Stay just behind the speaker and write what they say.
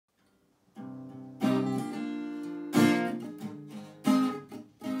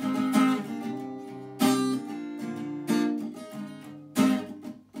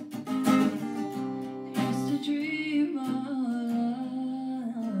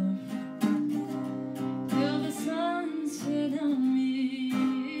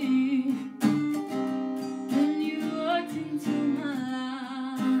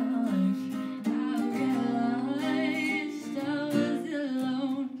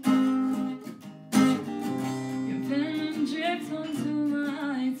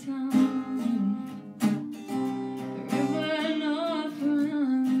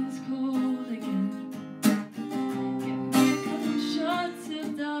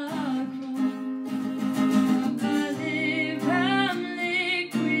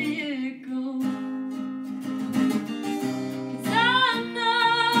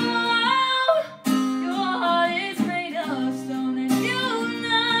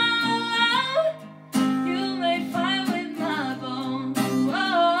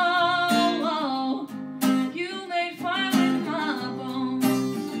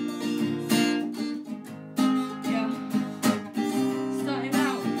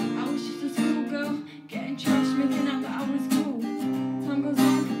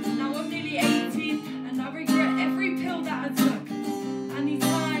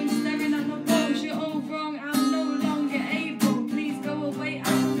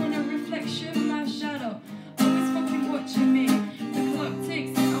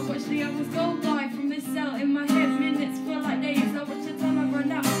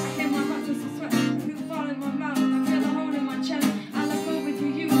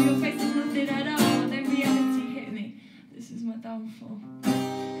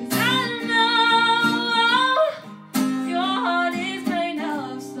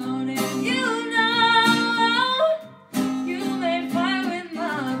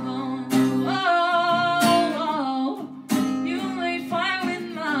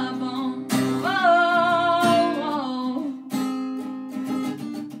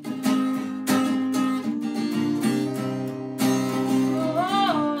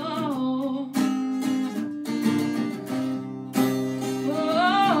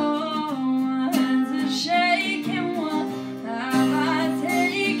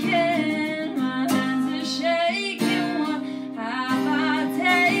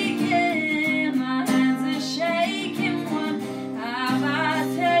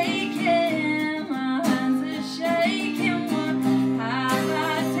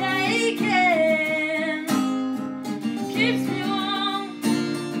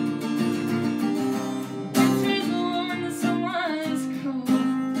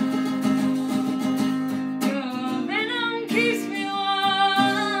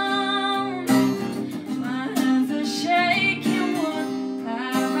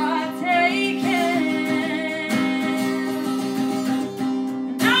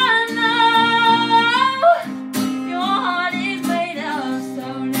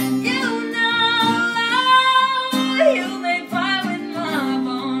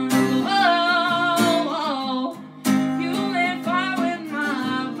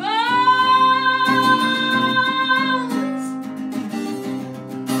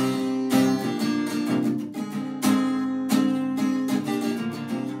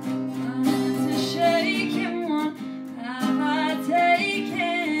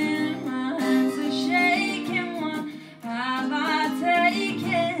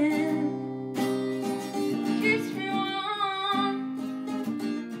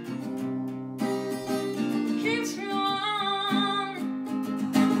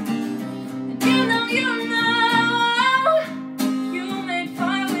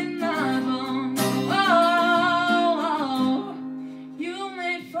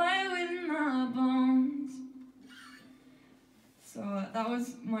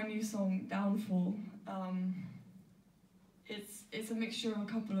was my new song, Downfall. It's a mixture of a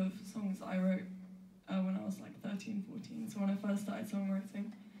couple of songs that I wrote when I was like 13, 14, so when I first started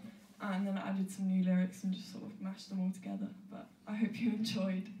songwriting. And then I added some new lyrics and just sort of mashed them all together. But I hope you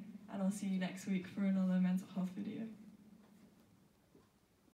enjoyed, and I'll see you next week for another mental health video.